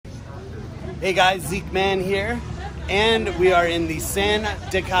Hey guys, Zeekman here, and we are in the San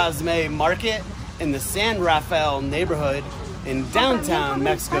de Cosme market in the San Rafael neighborhood in downtown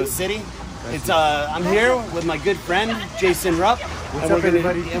Mexico City. I'm here with my good friend Jason Rupp, and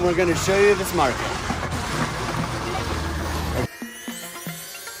we're gonna show you this market.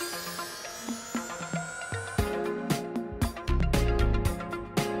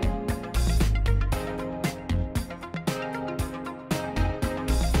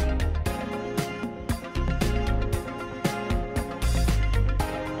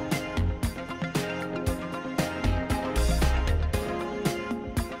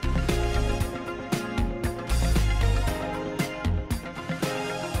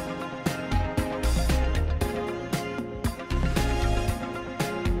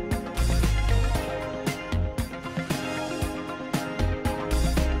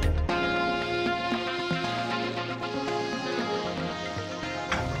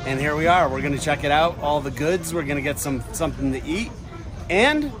 And here we are. We're gonna check it out. All the goods. We're gonna get something to eat,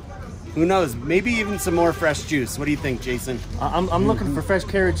 and who knows, maybe even some more fresh juice. What do you think, Jason? I'm looking for fresh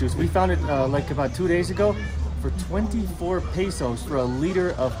carrot juice. We found it like about 2 days ago for 24 pesos for a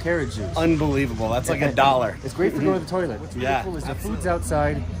liter of carrot juice. Unbelievable. That's like $1. It's great for going to the toilet. What's beautiful is the food's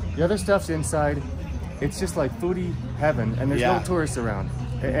outside, the other stuff's inside. It's just like foodie heaven, and there's no tourists around,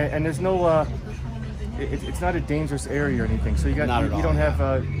 and there's no. It's not a dangerous area or anything, so you don't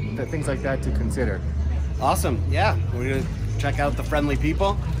have things like that to consider. Awesome. Yeah, we're gonna check out the friendly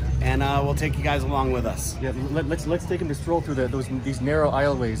people, and we'll take you guys along with us. Yeah, let's take them to stroll through these narrow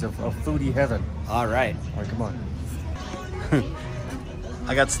aisleways of foodie heaven. All right, come on.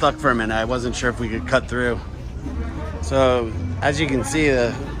 I got stuck for a minute. I wasn't sure if we could cut through. So as you can see,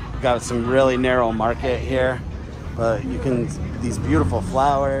 we've got some really narrow market here, but these beautiful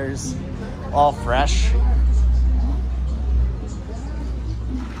flowers. All fresh.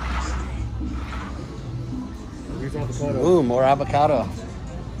 Here's avocado. Ooh, more avocado.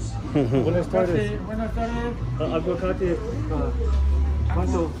 Buenas tardes. Aguacate.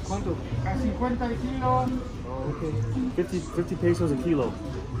 ¿Cuánto? 50 el kilo. Okay. 50 pesos a kilo.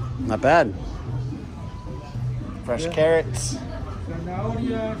 Not bad. Fresh carrots.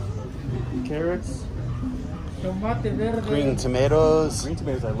 Zanahorias. Carrots. Tomate verde. Green tomatoes. Green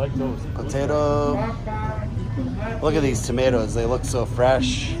tomatoes, I like those. Potato. Look at these tomatoes. They look so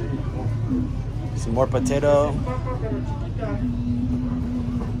fresh. Some more potato.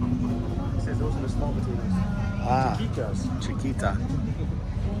 It says those are the small potatoes. Ah, Chiquitas. chiquita.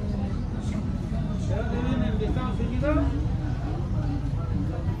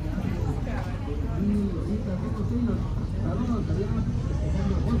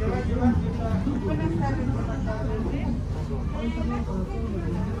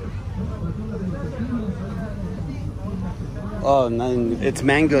 Oh, and then it's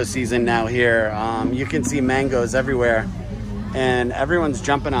mango season now here. You can see mangoes everywhere, and everyone's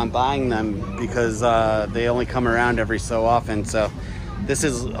jumping on buying them because they only come around every so often. So this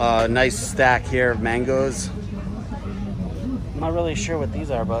is a nice stack here of mangoes. I'm not really sure what these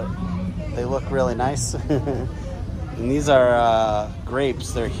are, but they look really nice. And these are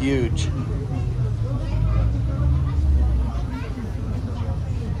grapes. They're huge.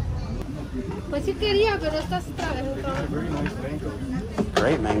 Pues sí quería, pero estas Very nice mangoes.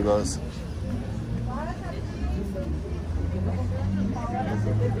 Great mangoes.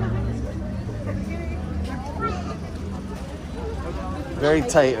 Very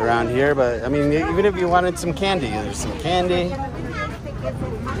tight around here, but I mean, even if you wanted some candy, there's some candy.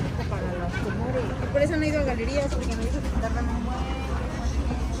 Por eso no he ido a galerías, porque me dijo que tardan un buen.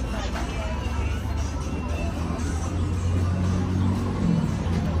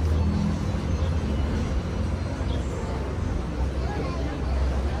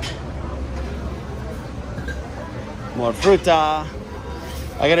 More fruta.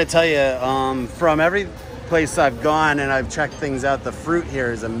 I gotta tell you, from every place I've gone and I've checked things out, the fruit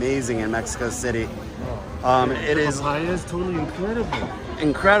here is amazing in Mexico City. It is Papaya is totally incredible.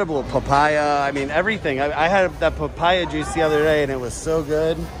 Incredible. Papaya, I mean everything. I had that papaya juice the other day and it was so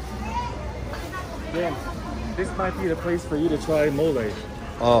good. Dan, this might be the place for you to try mole.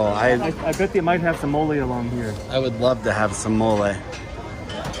 Oh, I bet they might have some mole along here. I would love to have some mole.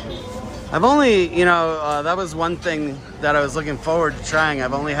 I've only, that was one thing that I was looking forward to trying.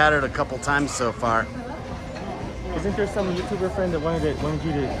 I've only had it a couple times so far. Isn't there some YouTuber friend that wanted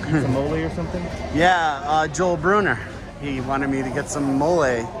you to eat some mole or something? Yeah, Joel Bruner. He wanted me to get some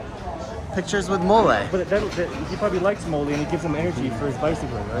mole. Pictures with mole. But he probably likes mole and it gives him energy for his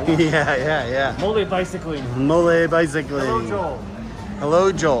bicycling, right? Yeah. Mole bicycling. Mole bicycling. Hello, Joel.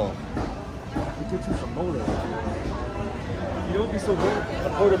 Hello, Joel. We get you some mole. You would be so good? A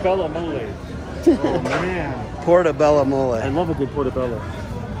portobello mole. Oh man. Portobello mole. I love a good portobello.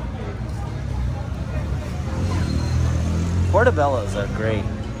 Portobellos are great.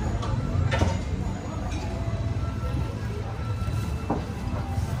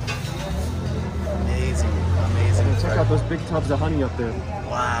 Amazing, amazing. And check out those big tubs of honey up there.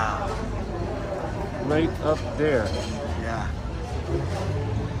 Wow. Right up there. Yeah.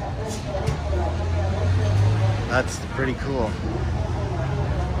 That's pretty cool.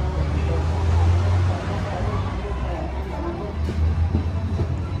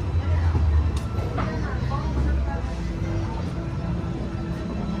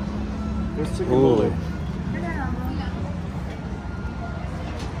 There's chicken mole.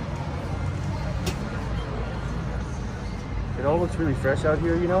 It all looks really fresh out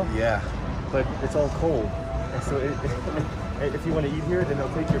here, you know? Yeah. But it's all cold. And so if you want to eat here, then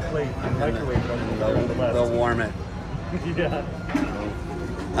they'll take your plate and microwave it on the left. They'll warm it. Yeah.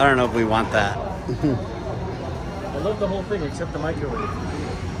 I don't know if we want that. I love the whole thing except the microwave.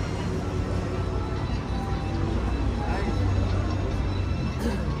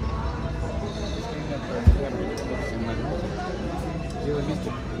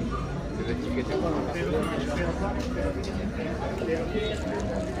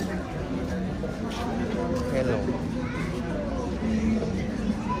 Hello.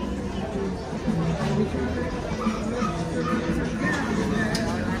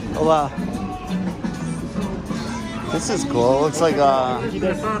 Hola. This is cool. It looks like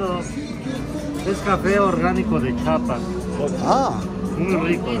Es café orgánico de Chiapas. Muy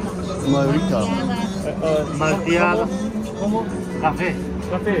rico. muy rico. Malteado. ¿Cómo? Café.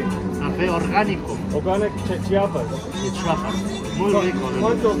 Café. Café orgánico Organic Chiapas. de Chiapas. Muy rico.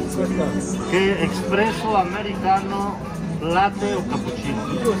 ¿Cuánto cuesta? Que expreso, americano, latte o cappuccino.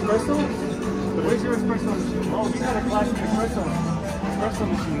 You do espresso? Where's your espresso machine? Oh, we got a classic espresso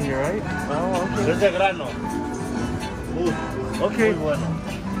machine here, right? Oh, okay. Es de grano. Okay. Muy bueno.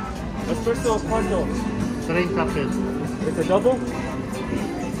 Espresso ¿cuánto? 30 pesos. It's a double?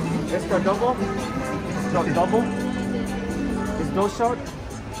 Extra double? No, double? Is dos shot?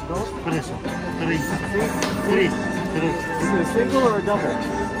 Dos? Expreso. 30. Three. 3. Is it a single or a double?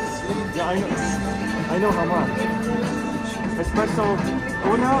 Yeah, I know how much. Espresso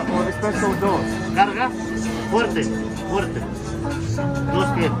una or espresso dos? Carga. Fuerte. Fuerte. Dos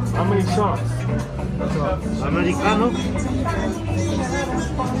que. How many shots? Americano.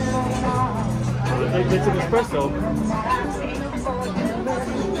 It's an espresso.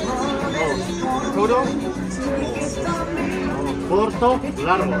 Oh, todo? Corto.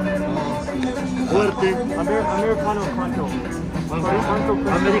 Largo. Fuerte. Americano ¿cuánto? ¿Cuánto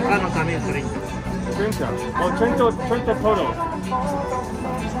cuesta? Americano también 30. 30. Oh, 30 todo.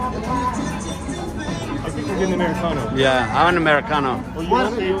 I think we're getting Americano. Yeah, I want Americano. Oh, you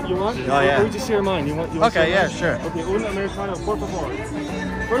want it? You want? Oh, yeah. Or we just share mine. You want Okay, share yeah, mine? sure. Okay, un Americano, por favor.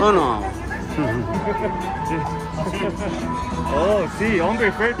 Uno. Oh, sí,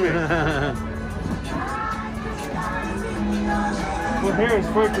 hombre fuerte. Your hair is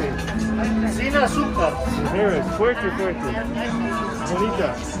fuerte. Sin azúcar. Your hair is fuerte.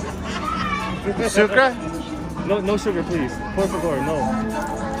 Bonita. Sucre? No sugar, please. Por favor, no.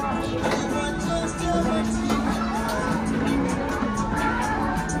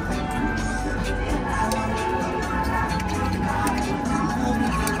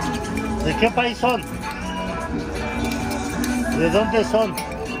 ¿De qué país son? ¿De dónde son?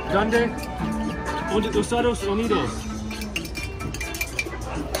 ¿Dónde? Estados Unidos.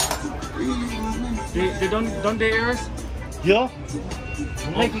 ¿De dónde eres? ¿Yo?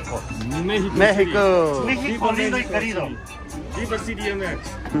 México. México. México. México lindo y querido. Viva CDMX.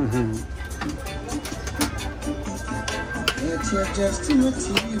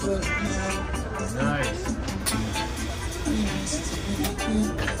 Nice.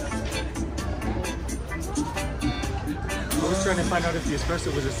 I was trying to find out if the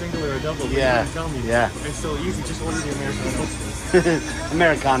espresso was a single or a double, but Yeah, you didn't tell me. yeah. It's so easy, just order the Americano.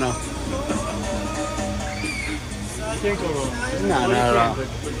 Americano. You can't go wrong. No, Well, not you at can, all. but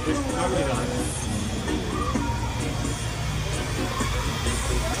normally not.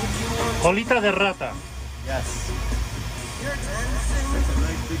 Colita de rata. Yes. That's a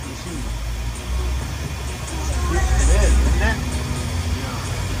nice big machine. It is, isn't it?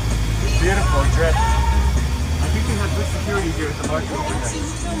 Beautiful drip. I think they have good security here at the market overnight.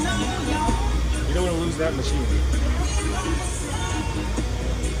 You don't want to lose that machine.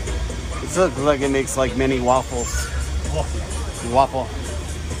 It looks like it makes like mini waffles. Waffle.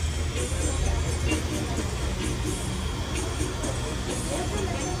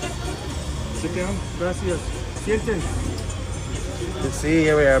 Sit down. Gracias. Sienten. You see,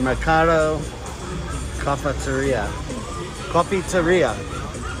 here we are, Mercado Cafeteria. Cafeteria.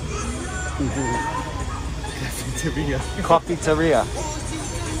 Cafeteria.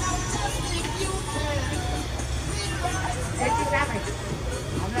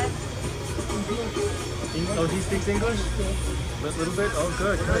 Oh, he speaks English? A little bit? Oh,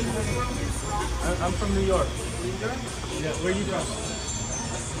 good, good. I'm from New York. Yeah, where are you from?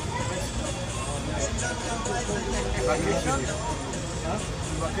 Vacation? Huh?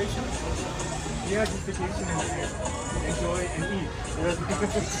 Vacation? Yeah, just vacation and enjoy and eat.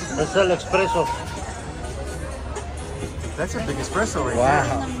 Es el expreso. That's a big espresso right Wow. there.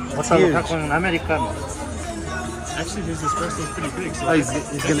 Vamos a alojar con un americano. Actually, his espresso is pretty big. So Oh, he's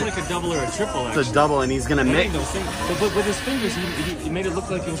that's gonna, like a double or a triple, actually. it's a double, and he's gonna mix. No single. But with his fingers, he made it look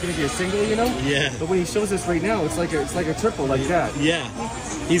like it was going to be a single, you know? Yeah. But when he shows us right now, it's like a triple, like that. Yeah.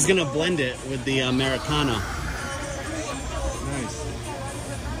 He's gonna blend it with the Americano. Nice.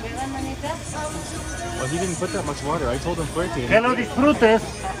 Oh, he didn't put that much water. I told him fuerte. Que lo disfrutes.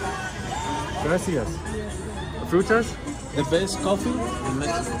 Gracias. Frutas? The best coffee in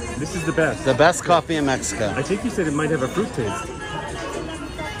Mexico. This is the best. The best coffee in Mexico. I think you said it might have a fruit taste.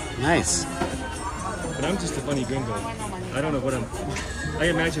 Nice. But I'm just a funny gringo. I don't know what I'm... I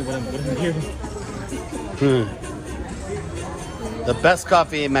imagine what I'm hearing. The best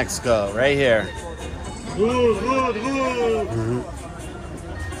coffee in Mexico, right here.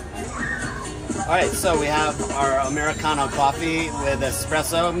 All right, so we have our Americano coffee with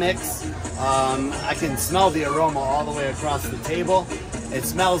espresso mix. I can smell the aroma all the way across the table. It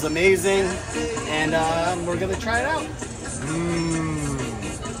smells amazing, and we're gonna try it out.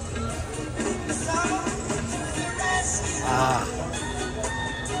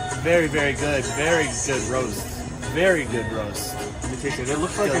 Very, very good. Very good roast. Very good roast. Let me taste it. It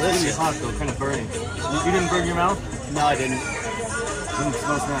looks like Delicious. it's really hot though, kind of burning. You didn't burn your mouth? No, I didn't. It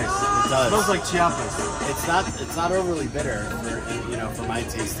smells nice. It does. It smells like Chiapas. It's not overly bitter for my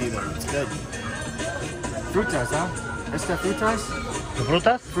taste either. It's good. Frutas, huh? Esta frutas?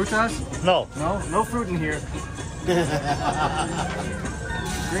 ¿Frutas? Frutas? No. No? No fruit in here.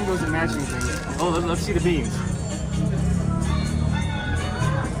 Gringos imagining things. Oh, let's see the beans.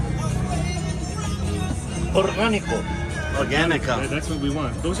 Orgánico. Organica. That's what we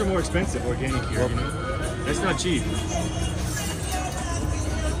want. Those are more expensive, organic here, you know? That's not cheap.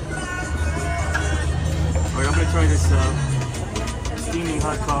 Alright, I'm gonna try this steaming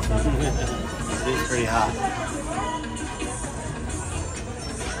hot coffee. It's pretty hot.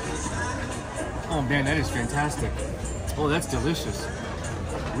 Oh man, that is fantastic. Oh, that's delicious.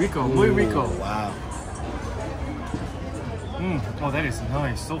 Rico, muy rico. Wow. Oh, that is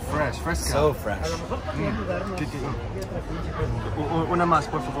nice. So fresh. Fresca. So fresh. Una más,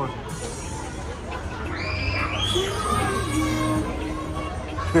 por favor.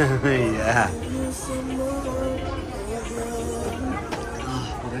 Yeah.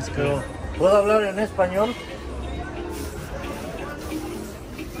 Oh, that's good. Pero, ¿puedo hablar en español?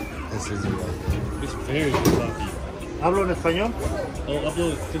 This is It's very good coffee. ¿Hablo en español? Oh,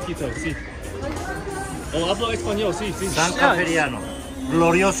 hablo poquito, sí. Oh, hablo español, sí, sí. San Caferiano,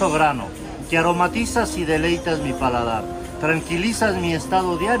 glorioso grano, que aromatizas y deleitas mi paladar, tranquilizas mi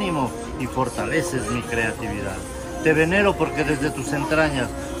estado de ánimo y fortaleces mi creatividad. Te venero porque desde tus entrañas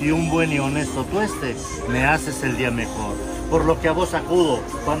y un buen y honesto tueste me haces el día mejor. Por lo que a vos acudo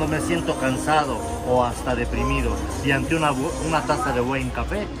cuando me siento cansado o hasta deprimido y ante una taza de buen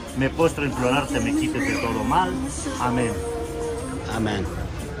café me postro a implorarte me quites de todo mal. Amén. Amen.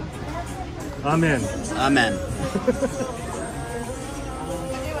 Amen. Amen.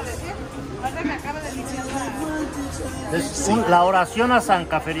 Es la oración a San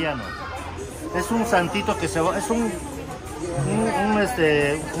Caferiano. Es un santito que se va, es una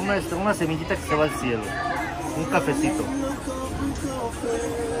semillita que se va al cielo. Un cafecito.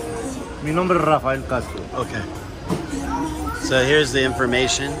 Mi nombre es Rafael Castro. Okay. So here's the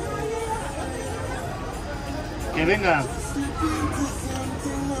information. Que venga.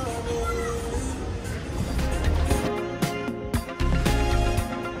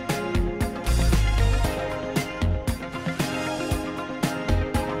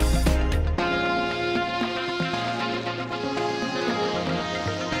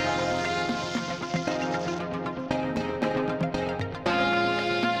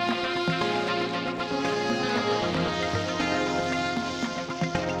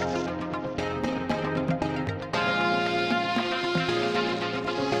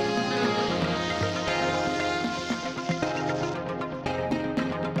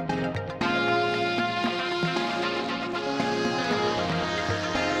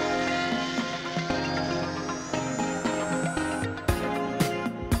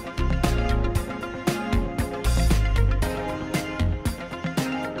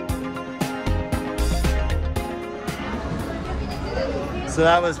 So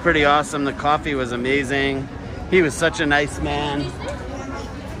that was pretty awesome. The coffee was amazing. He was such a nice man.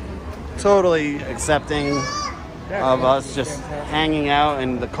 Totally accepting of us just hanging out,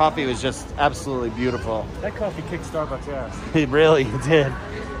 and the coffee was just absolutely beautiful. That coffee kicked Starbucks ass. It really did.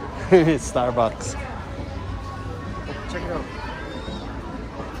 Starbucks. Check it out.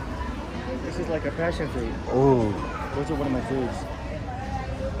 This is like a passion fruit. Oh. Those are one of my foods.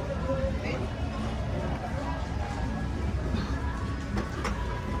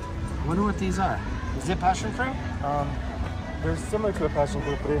 I wonder what these are. Is it passion fruit? They're similar to a passion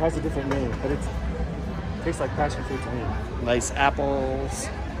fruit, but it has a different name. But it tastes like passion fruit to me. Nice apples,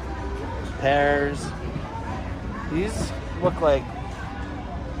 pears. These look like,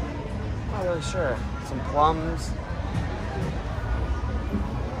 I'm not really sure. Some plums.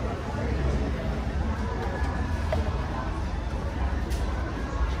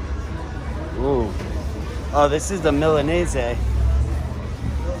 Ooh. Oh, this is the Milanese. They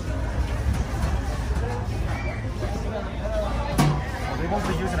won't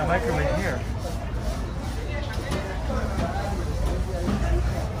be using a microwave here.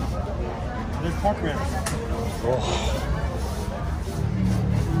 There's pork ribs. Oh.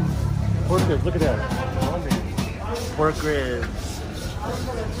 Pork ribs, look at that. Pork ribs.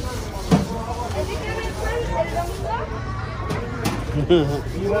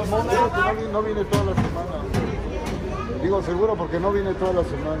 No viene toda la semana. Digo seguro porque no viene toda la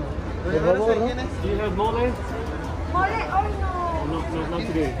semana. Por favor, ¿no? Do you have mole? Mole, oh no. No, not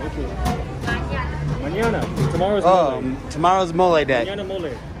today. Okay. Mañana. Tomorrow's Oh, mole. tomorrow's mole day. Mañana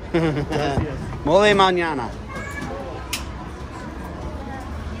mole. Mole mañana.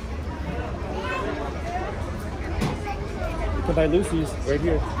 You can buy Lucy's right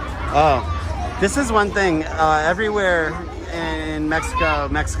here. Oh, this is one thing. Everywhere in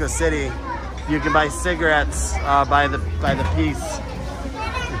Mexico City, you can buy cigarettes by the piece.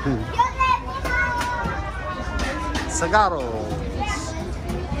 Cigarros.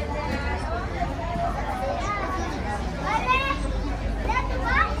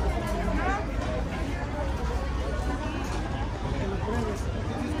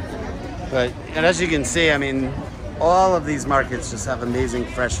 But and as you can see, I mean, all of these markets just have amazing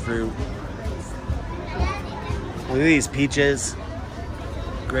fresh fruit. Look at these peaches.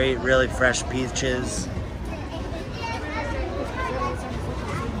 Great, really fresh peaches.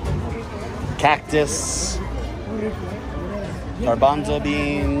 Cactus. Garbanzo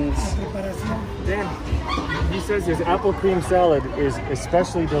beans. Dan, he says his apple cream salad is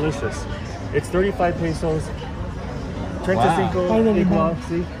especially delicious. It's 35 pesos. 35 igual,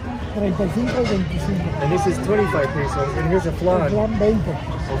 see? 35 y 25. And this is 25 pesos. And here's a flan. Plan 20.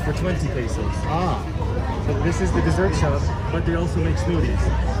 Oh, for 20 pesos. Ah, So this is the dessert shop, but they also make smoothies.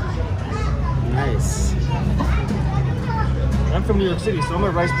 nice. I'm from New York City, so I'm a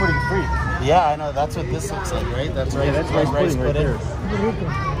rice pudding freak. Yeah, I know. That's what this looks like, right? That's right. Yeah, that's rice pudding right there.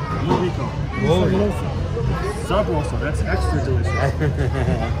 Muy rico. Sabroso, that's extra delicious.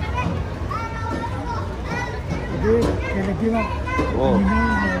 Whoa.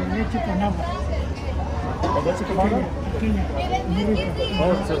 Leche con agua. Oh, that's a cabana?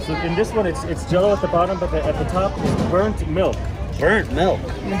 Oh, so in this one, it's jello at the bottom, but at the top is burnt milk. Burnt milk.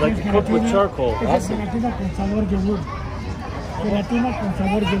 Like cooked with charcoal. Es gelatina con sabor yogur. Gelatina con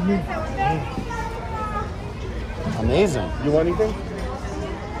sabor yogur. Amazing. You want anything?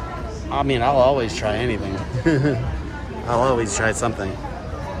 I mean, I'll always try anything. I'll always try something.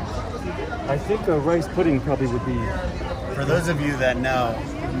 I think a rice pudding probably would be. For those of you that know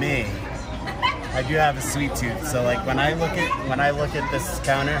me, I do have a sweet tooth. So like when I look at this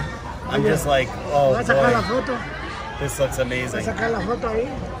counter, I'm just like, oh ¿Vas a sacar la boy, foto? this looks amazing. ¿Vas a sacar la foto ahí?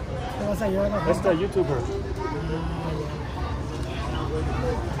 ¿Te vas a llevar la That's foto? the YouTuber.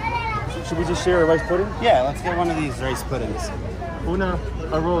 Should we just share a rice pudding? Yeah, let's get one of these rice puddings. Una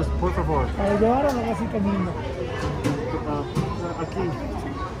arroz, por favor. ¿Para llevar o lo vas a ir comiendo? Aquí.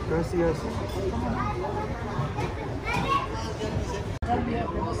 Gracias.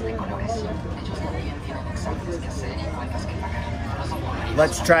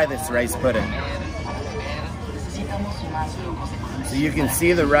 Let's try this rice pudding. So you can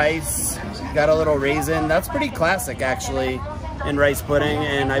see the rice, got a little raisin. That's pretty classic actually in rice pudding,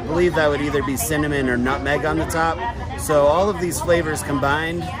 and I believe that would either be cinnamon or nutmeg on the top. So all of these flavors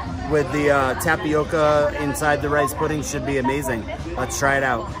combined with the tapioca inside the rice pudding should be amazing. Let's try it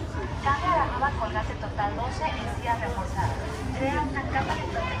out.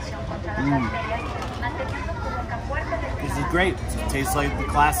 This is great. It tastes like the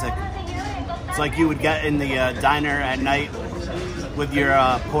classic. It's like you would get in the diner at night with your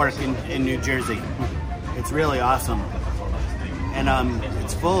pork in New Jersey. It's really awesome. And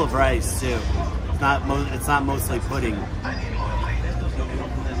it's full of rice too. It's not mostly pudding.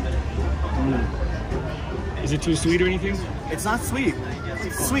 Is it too sweet or anything? It's not sweet.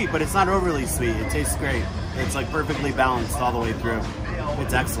 It's sweet, but it's not overly sweet. It tastes great. It's like perfectly balanced all the way through.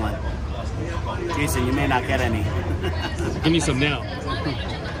 It's excellent. Jason, you may not get any. Give me some now.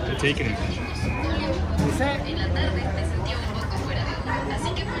 I'm taking it.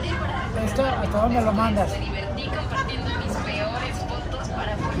 ¿Esto hasta dónde lo mandas?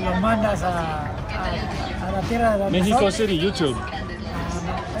 Lo mandas a la tierra de donde Mexico son? City, YouTube.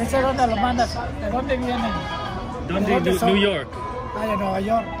 ¿Ese dónde lo mandas? ¿De dónde vienen? New York. Ah, de Nueva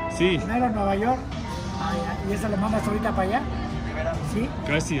York. Sí. Primero Nueva York. Ah, ya. ¿Y ese lo mandas ahorita para allá? ¿Sí?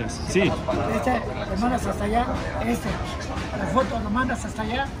 Gracias. Sí. Este lo mandas hasta allá. La foto lo mandas hasta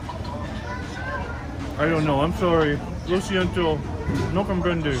allá. I don't know. I'm sorry. Lo siento. No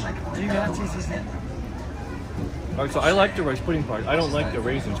comprendo. Sí, ¿verdad? Sí, sí, sí. All right, so I like the rice pudding part. I don't like the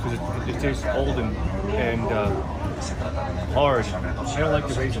raisins because it tastes old and hard. I don't like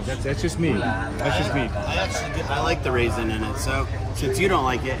the raisins. That's just me. That's just me. I like the raisin in it. So since you don't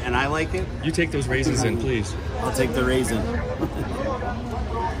like it and I like it, You take those raisins in, please. I'll take the raisin.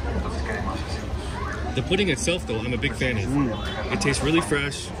 The pudding itself, though, I'm a big fan of. It tastes really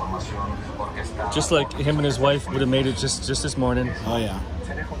fresh. Just like him and his wife would have made it just this morning. Oh yeah.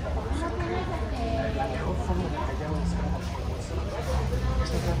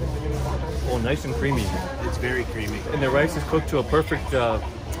 Oh, nice and creamy. It's very creamy. And the rice is cooked to a perfect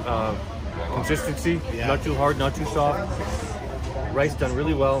consistency. Yeah. Not too hard, not too soft. Rice done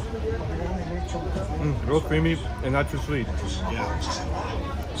really well. Real creamy and not too sweet. Yeah.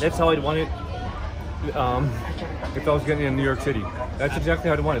 That's how I'd want it if I was getting it in New York City. That's exactly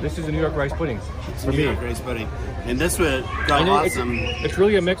how I'd want it. This is a New York rice pudding for New me. York rice pudding. And this would go I know awesome. It's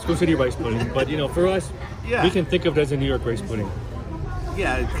really a Mexico City rice pudding, but you know, for us, Yeah. we can think of it as a New York rice pudding.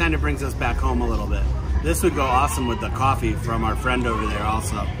 Yeah, it kind of brings us back home a little bit. This would go awesome with the coffee from our friend over there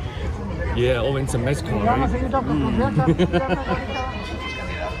also. Yeah, oh, and some mezcal, right?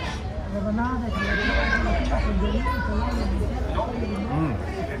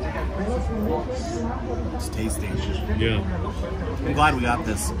 It's tasty. Yeah. I'm glad we got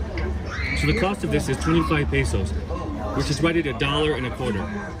this. So the cost of this is 25 pesos, which is right at $1.25.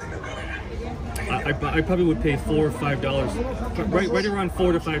 I probably would pay $4 or $5, right around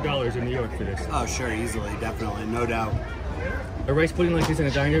 $4 to $5 in New York for this. Oh, sure, easily, definitely, no doubt. A rice pudding like this in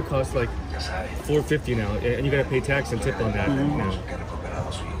a diner costs like $4.50 now, and you gotta pay tax and tip on that. Now.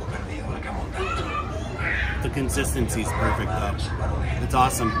 The consistency is perfect, though. It's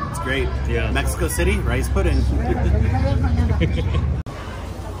awesome. It's great. Yeah. Mexico City, rice pudding.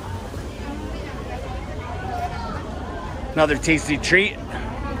 Another tasty treat.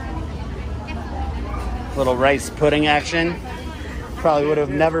 Little rice pudding action. Probably would have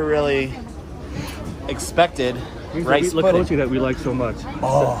never really expected rice pudding that we like so much.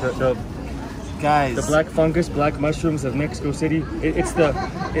 Oh. Guys, the black fungus, black mushrooms of Mexico City.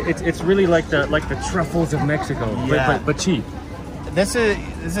 It's really like the truffles of Mexico, Yeah. but cheap. This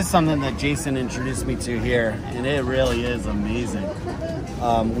is something that Jason introduced me to here, and it really is amazing.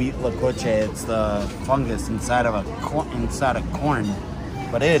 Wheat lacoche. It's the fungus inside of corn,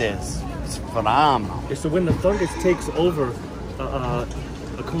 but it's phenomenal. So when the fungus takes over a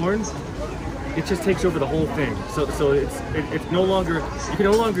corn, it just takes over the whole thing. So it's no longer, you can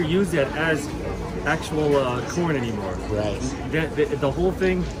no longer use that as actual corn anymore. Right. The whole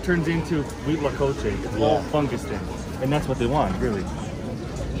thing turns into wheat lacoche. It's all fungus thing, and that's what they want, really.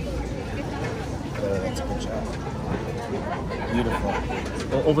 That's a good job. Beautiful.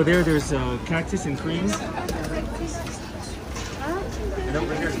 Over there's cactus and cream, and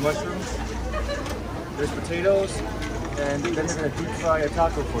over here's mushrooms. There's potatoes, and then they're gonna deep fry a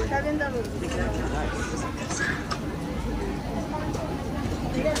taco for you.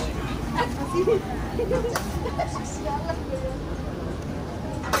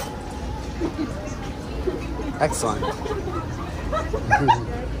 Excellent. I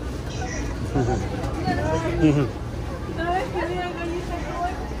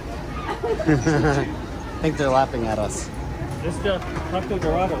think they're laughing at us. This is the taco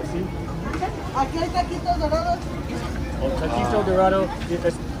dorado, see? Aquí hay taquitos dorados. Oh, taquito dorado.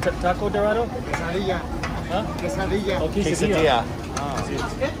 It's taco dorado? Quesadilla. Huh? Quesadilla. Oh, Quesadilla. Ah, sí.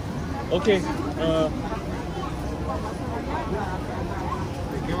 Okay.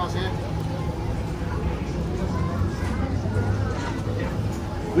 ¿Qué va a hacer?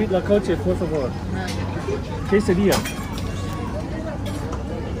 Wheat lacoche, por favor. Quesadilla.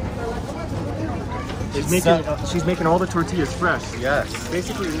 She's making all the tortillas fresh. Yes.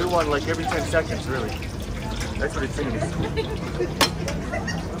 Basically a new one like every 10 seconds, really. That's what it seems.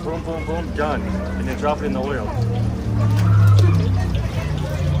 Boom, boom, boom, done. And then drop it in the oil.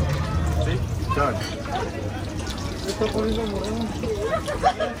 See? Done.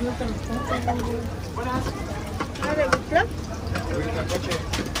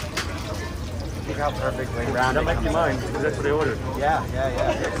 Look how perfectly round. That might be mine, because that's what I ordered. Yeah.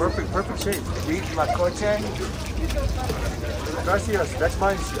 Perfect shape. Beef la coche. Gracias, that's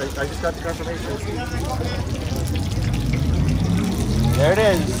mine. I just got the confirmation. There it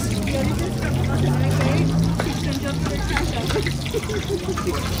is.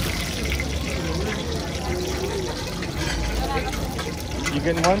 You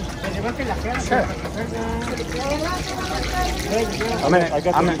getting one? Sure. I'm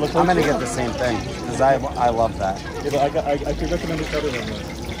gonna get the same thing because I love that. Yeah, but I could recommend this other one.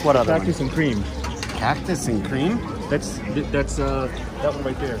 What other Cactus one? and cream. Cactus and cream? That's that one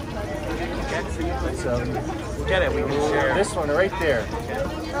right there. That's Get it. We can share. this one right there.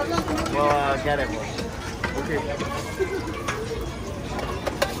 We'll get it. Okay.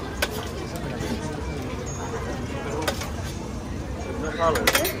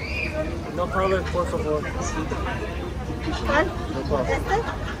 No problem, por favor. ¿Cuál? No problem.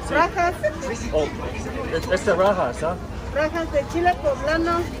 Rajas. Oh, it's the rajas, huh? Rajas de chile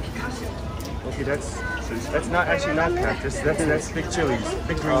poblano. Okay, that's not actually not cactus. That's big chilies,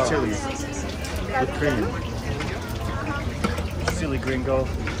 big green chilies with cream. Silly gringo,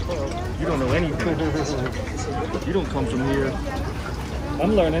 you don't know anything. You don't come from here.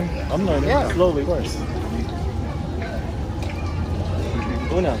 I'm learning. Yeah. Slowly. Of course.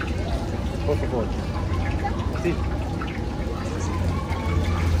 Una, por favor. Sí.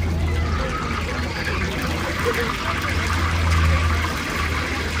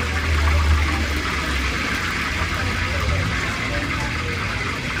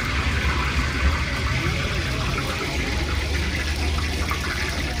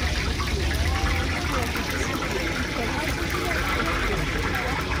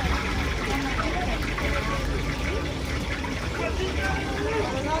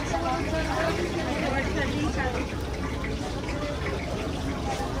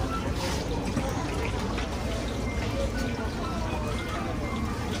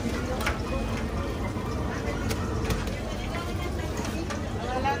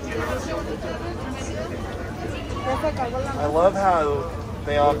 I love how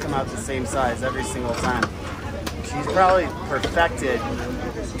they all come out the same size every single time. She's probably perfected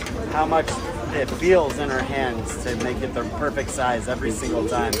how much it feels in her hands to make it the perfect size every single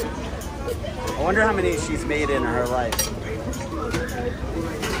time. I wonder how many she's made in her life.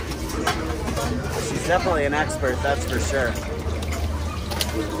 She's definitely an expert, that's for sure.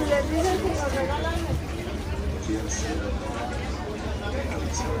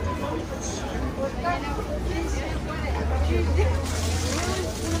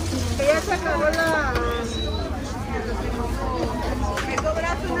 Que ya se acabó la... ¿Me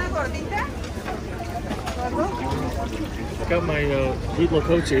cobras una gordita? I got my wheat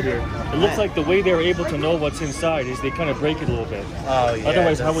locoche here. It looks like the way they're able to know what's inside is they kind of break it a little bit. Oh yeah.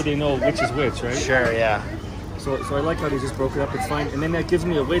 Otherwise, how would they know which is which, right? Sure, yeah. So I like how they just broke it up. It's fine, and then that gives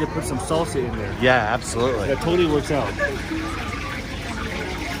me a way to put some salsa in there. Yeah, absolutely. That totally works out.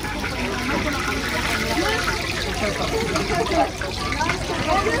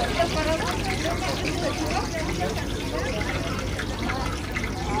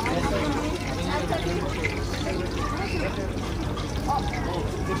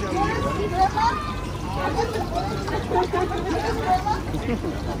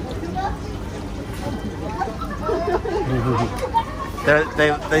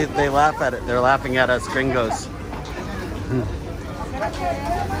 They laugh at it. They're laughing at us gringos.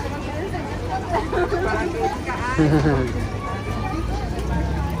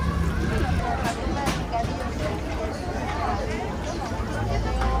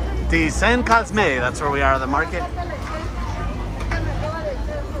 De San Cosme, that's where we are, the market.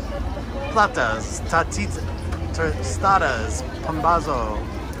 Platas, tostadas, pambazo.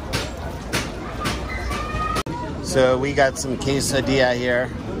 So we got some quesadilla here.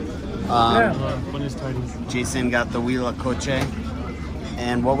 Jason got the Huila Coche.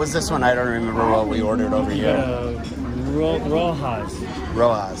 And what was this one? I don't remember what we ordered over here. Rojas.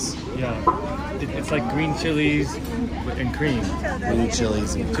 Rojas. Yeah. It's like green chilies and cream. Green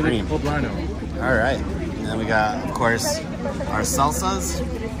chilies and cream. Poblano. All right. And then we got, of course, our salsas.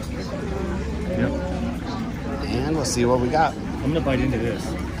 Yep. And we'll see what we got. I'm gonna bite into this.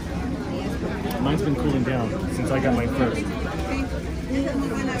 Mine's been cooling down since I got mine first.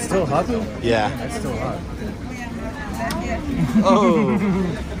 It's still hot though? Yeah. It's still hot. Oh.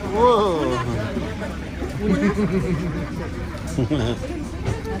 Whoa.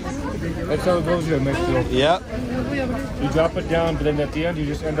 That's how it goes here in Mexico. Yep. You drop it down, but then at the end you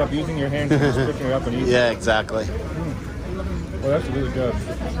just end up using your hands and just picking it up and eating. Yeah, exactly. Well, that's really good.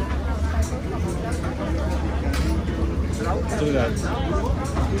 Look at that.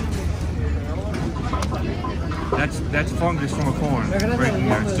 That's fungus from a corn right in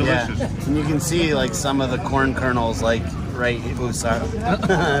there. It's delicious. Yeah. And you can see like some of the corn kernels like right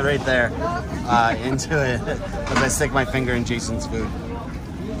right there into it as I stick my finger in Jason's food.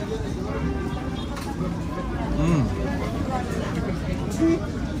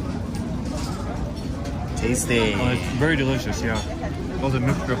 Tasty. Oh, it's very delicious, yeah. All the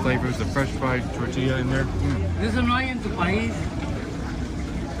mixture of flavors, the fresh fried tortilla in there. Eso no hay en tu país.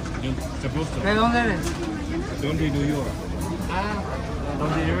 Te gusta. ¿De dónde eres? ¿De dónde New York? Ah,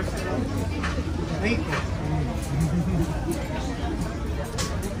 ¿Dónde eres? rico.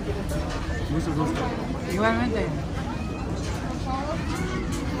 Mucho gusto. Igualmente.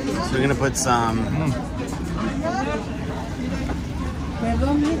 So we're gonna put some.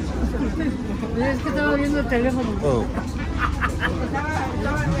 Perdón, es que estaba viendo el teléfono. Oh.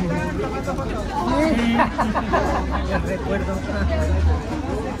 Les recuerdo.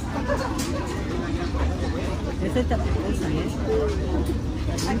 Ese te apetece, ¿eh?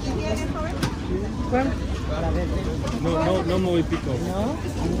 ¿Cuál? No muy pico. ¿No?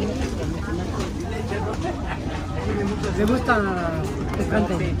 ¿Le gusta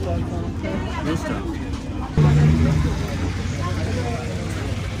picante? Me gusta.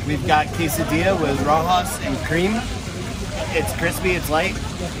 We've got quesadilla with rojas and cream. It's crispy, it's light.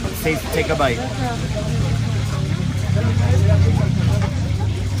 Take a bite.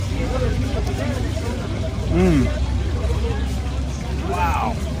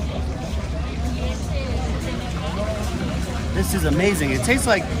 Wow. This is amazing. It tastes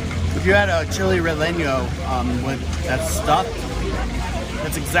like if you had a chili relleno with that stuff.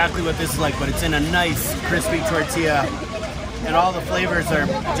 That's exactly what this is like, but it's in a nice crispy tortilla. And all the flavors are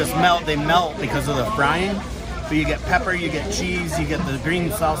just melt. They melt because of the frying. But you get pepper, you get cheese, you get the green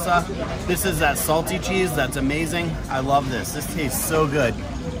salsa. This is that salty cheese. That's amazing. I love this. This tastes so good.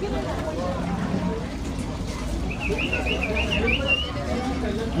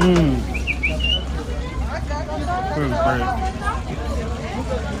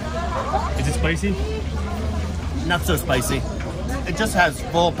 Is it spicy? Not so spicy. It just has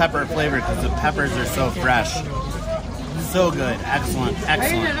full pepper flavor because the peppers are so fresh. So good. Excellent.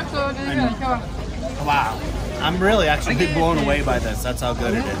 Excellent. And, wow. I'm really actually blown away by this. That's how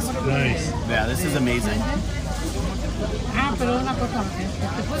good it is. Nice. Yeah, this is amazing.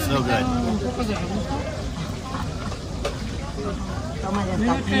 So good.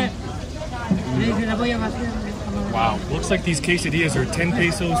 Wow. Looks like these quesadillas are 10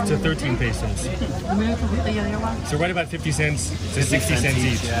 pesos to 13 pesos. So right about 50 cents to 60 cents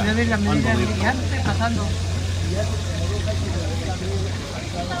each. Yeah. Unbelievable.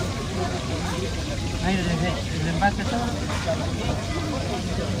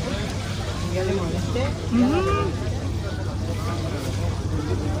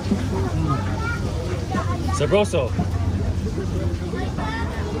 Sabroso.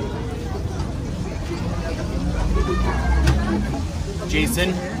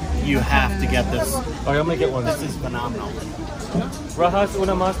 Jason, you have to get this. Oh, I'm gonna get one. This is phenomenal. Rajas,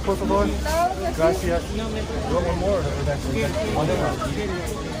 una más, por favor. Gracias. You want one more? Or that's one more?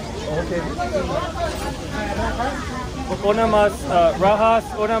 Okay. Una más, rajas,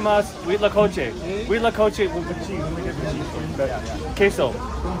 una más, huitlacoche. Huitlacoche with cheese. Let me get the cheese. Queso.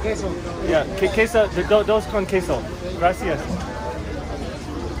 Con queso. Yeah, queso, dos con queso. Gracias.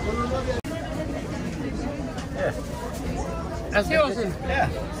 ¿Así o así? Yeah.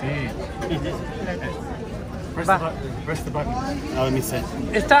 Sí. Press the button. Oh, let me see.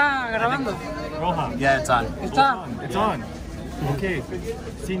 ¿Está grabando? Roja. Yeah, it's on. ¿Está? It's on. Okay.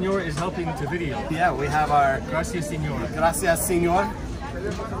 Senor is helping to video. Yeah, we have our Gracias, senor. gracias, señor.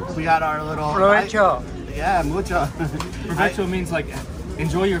 We got our little. Provecho. Yeah, mucho. Provecho means like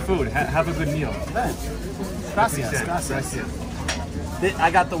enjoy your food. Have a good meal. Gracias, gracias.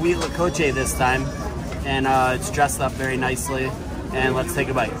 I got the huitlacoche this time, and it's dressed up very nicely. And let's take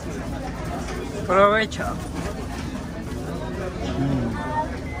a bite. Provecho.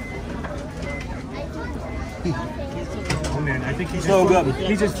 Oh man, I think he just So good.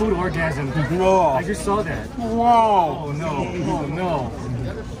 He just food orgasm. No. I just saw that. Whoa. Oh no. Oh no.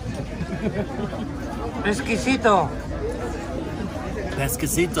 Exquisito.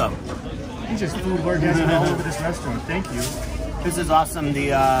 Pescacito. He just food orgasm all over this restaurant. Thank you. This is awesome.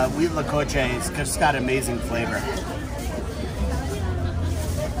 The huitlacoche has just got amazing flavor.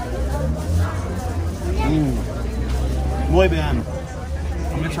 Muy bien.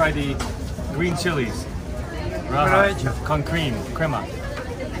 I'm gonna try the green chilies. Raja con cream, crema.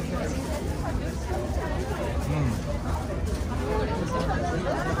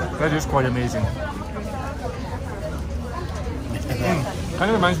 That is quite amazing. Kind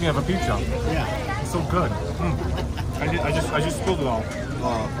of reminds me of a pizza. Yeah. It's so good. I just spilled it all.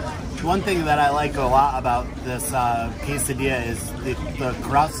 One thing that I like a lot about this quesadilla is the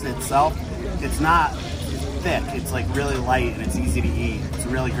crust itself. It's not thick. It's like really light and it's easy to eat. It's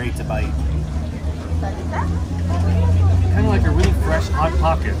really great to bite. Kind of like a really fresh Hot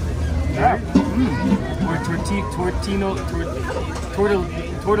Pocket. Right? Or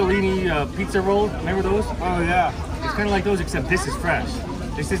tortellini pizza roll. Remember those? Oh, yeah. It's kind of like those, except this is fresh.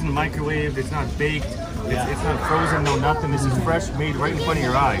 This isn't microwaved. It's not baked. It's not frozen. No nothing. This is fresh, made right in front of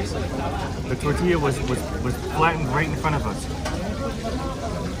your eyes. The tortilla was flattened right in front of us.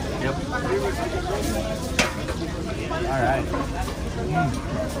 Yep. All right.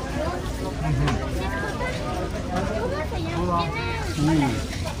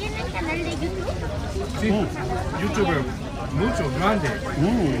 ¿Tienen canal de YouTube? Sí, YouTuber, mucho, grande.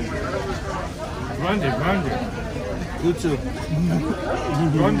 Grande. YouTube.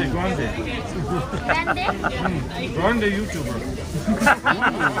 Grande. ¿Grande? Grande YouTuber.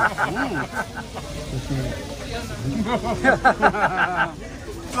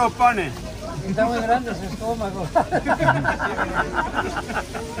 So funny. Está muy grande su estómago.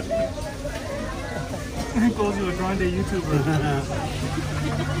 He calls you a grande YouTuber.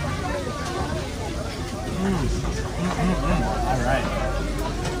 All right.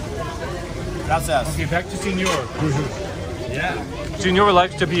 Gracias. Okay, back to Senor. Yeah. Senor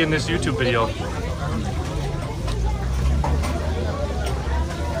likes to be in this YouTube video.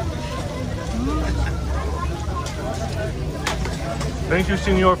 Thank you,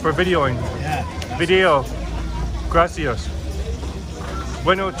 Senor, for videoing. Yeah. Video. Gracias.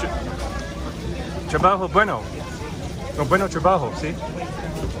 Bueno, trabajo bueno. No, bueno trabajo, ¿sí?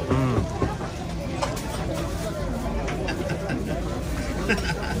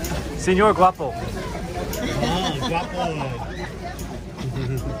 Señor guapo. Oh, guapo.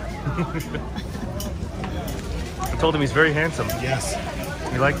 I told him he's very handsome. Yes.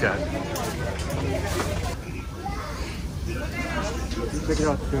 We like that. Check it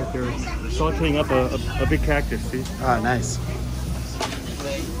out. They're sauteing up a big cactus, see? Oh, nice.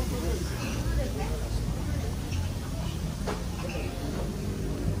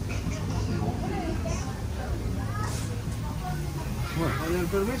 ¿Con el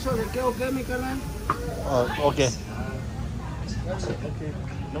permiso de qué o qué, mi canal? Oh, okay. Okay.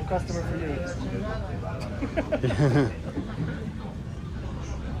 No customer for you.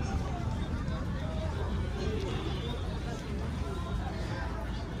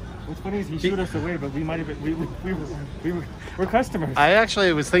 What's funny is he shooed us away, but we might have been, we're customers. I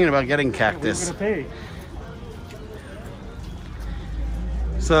actually was thinking about getting We cactus. were gonna pay.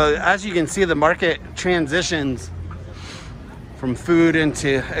 So as you can see, the market transitions from food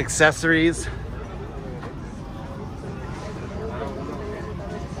into accessories.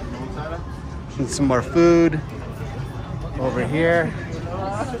 And some more food over here.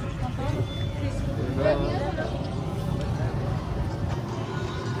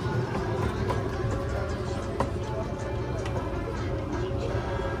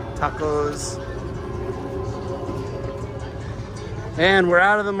 Tacos. And we're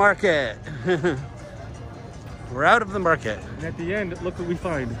out of the market. We're out of the market. And at the end, look what we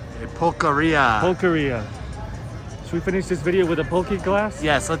find. A pulqueria. Pulqueria. Should we finish this video with a pulque glass?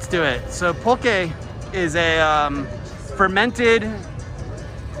 Yes, let's do it. So pulque is a fermented,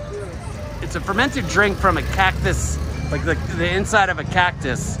 it's a fermented drink from a cactus, like the inside of a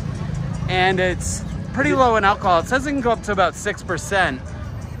cactus. And it's pretty low in alcohol. It says it can go up to about 6%,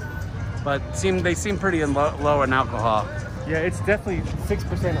 but they seem pretty low in alcohol. Yeah, it's definitely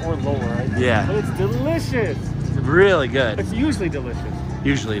 6% or lower. Right? Yeah. But it's delicious. It's really good. It's usually delicious.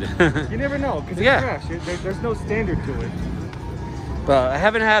 Usually. You never know, because it's Yeah. fresh. There's no standard to it. But I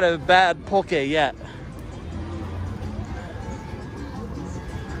haven't had a bad pulque yet.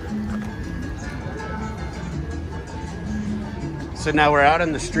 So now we're out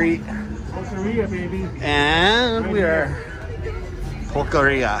on the street. Pulqueria, baby. And we are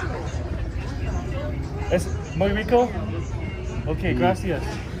pulqueria. Es muy rico? Okay, gracias.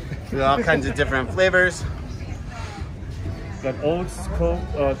 With all kinds of different flavors. Got oats,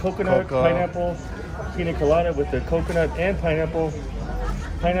 coconut, Cocoa. pineapple, pina colada with the coconut and pineapple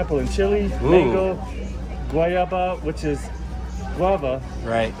and chili, Ooh. mango, guayaba, which is guava.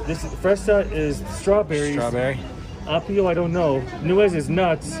 Right. This fresa is strawberries. Strawberry. Apio, I don't know. Nuez is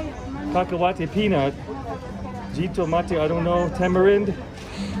nuts. Cacahuate peanut. jitomate, I don't know, tamarind.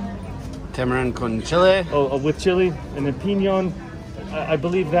 Tamarind con chile. Oh, with chili. And then pinon, I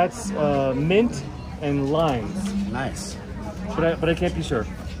believe that's mint and limes. Nice. But I can't be sure.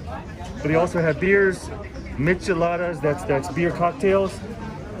 But they also have beers, micheladas, that's beer cocktails.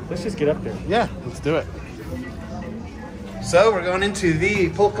 Let's just get up there. Yeah, let's do it. So we're going into the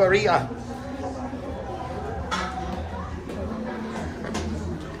pulqueria.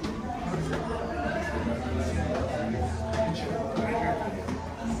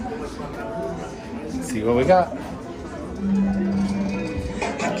 Let's see what we got.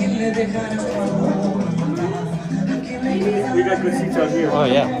 We got good seats out here. Oh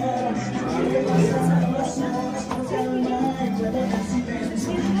yeah.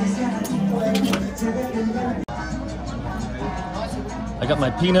 I got my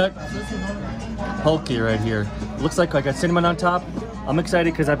peanut pulque right here. Looks like I got cinnamon on top. I'm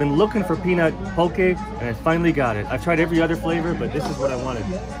excited because I've been looking for peanut pulque and I finally got it. I've tried every other flavor, but this is what I wanted.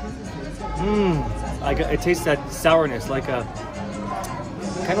 It tastes that sourness, like a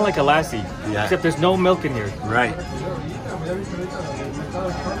kind of like a lassi, yeah. Except there's no milk in here. Right.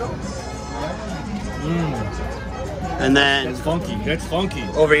 And then That's funky. That's funky.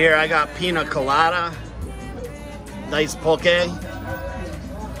 over here I got pina colada, nice pulque.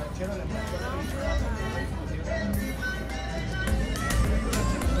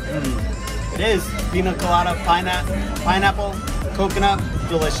 It is pina colada, pineapple, coconut,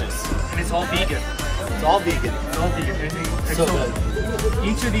 delicious. And it's all vegan. It's all vegan. It's all vegan. And So good.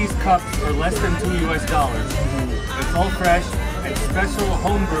 each of these cups are less than $2 US. It's all fresh and special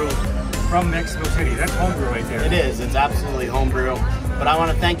homebrew from Mexico City. That's homebrew right there. It is. It's absolutely homebrew. But I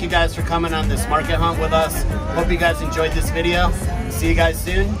want to thank you guys for coming on this market hunt with us. Hope you guys enjoyed this video. See you guys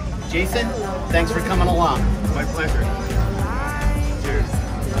soon. Jason, thanks for coming along. My pleasure. Cheers.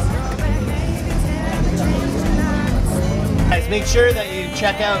 Guys, make sure that you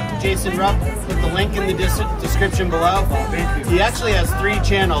check out Jason Rupp. Put the link in the description below. Thank you. He actually has 3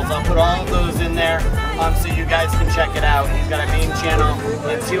 channels. I'll put all of those in there so you guys can check it out. He's got a main channel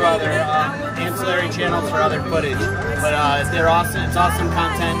and 2 other ancillary channels for other footage. But they're awesome. It's awesome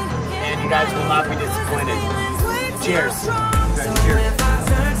content, and you guys will not be disappointed. Cheers. Okay, cheers.